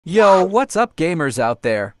Yo, what's up gamers out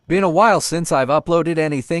there? Been a while since I've uploaded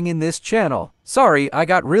anything in this channel. Sorry, I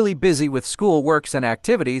got really busy with school works and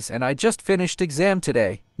activities and I just finished exam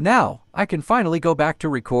today. Now, I can finally go back to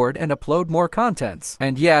record and upload more contents.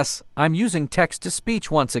 And yes, I'm using text-to-speech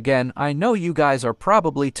once again. I know you guys are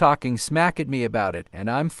probably talking smack at me about it, and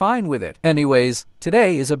I'm fine with it. Anyways,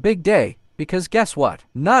 today is a big day. Because guess what?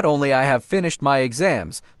 Not only I have finished my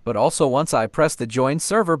exams, but also once I press the join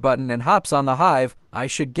server button and hops on the Hive, I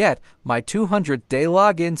should get my 200th day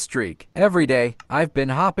login streak. Every day, I've been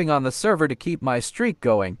hopping on the server to keep my streak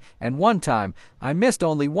going, and one time, I missed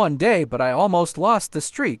only one day but I almost lost the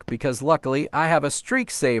streak because luckily I have a streak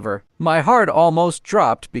saver. My heart almost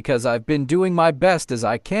dropped because I've been doing my best as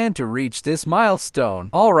I can to reach this milestone.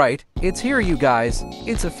 Alright, it's here you guys.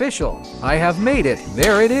 It's official. I have made it.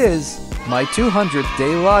 There it is. My 200th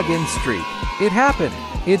day login streak. It happened.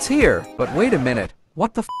 It's here. But wait a minute.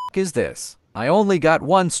 What the f*** is this? I only got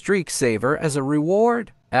one streak saver as a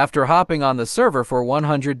reward. After hopping on the server for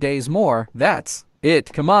 100 days more, that's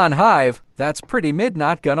it. Come on, Hive. That's pretty mid,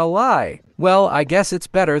 not gonna lie. Well, I guess it's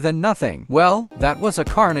better than nothing. Well, that was a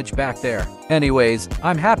carnage back there. Anyways,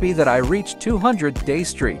 I'm happy that I reached 200 day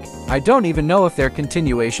streak. I don't even know if there's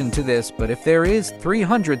continuation to this, but if there is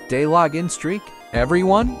 300th day login streak,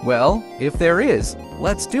 everyone? Well, if there is,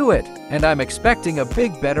 let's do it. And I'm expecting a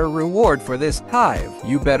better reward for this Hive.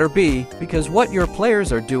 You better be, because what your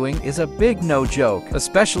players are doing is a big no joke,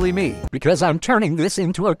 especially me, because I'm turning this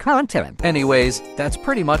into a content. Anyways, that's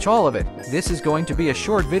pretty much all of it. This is going to be a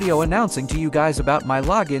short video announcing to you guys about my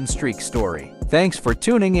login streak story. Thanks for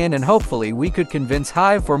tuning in, and hopefully we could convince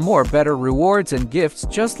Hive for more better rewards and gifts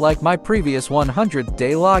just like my previous 100th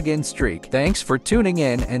day login streak. Thanks for tuning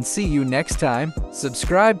in and see you next time.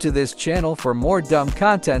 Subscribe to this channel for more dumb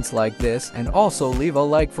contents like this, and also leave a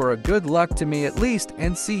like for a good luck to me at least,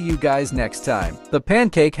 and see you guys next time. The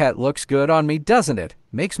pancake hat looks good on me, doesn't it?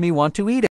 Makes me want to eat it.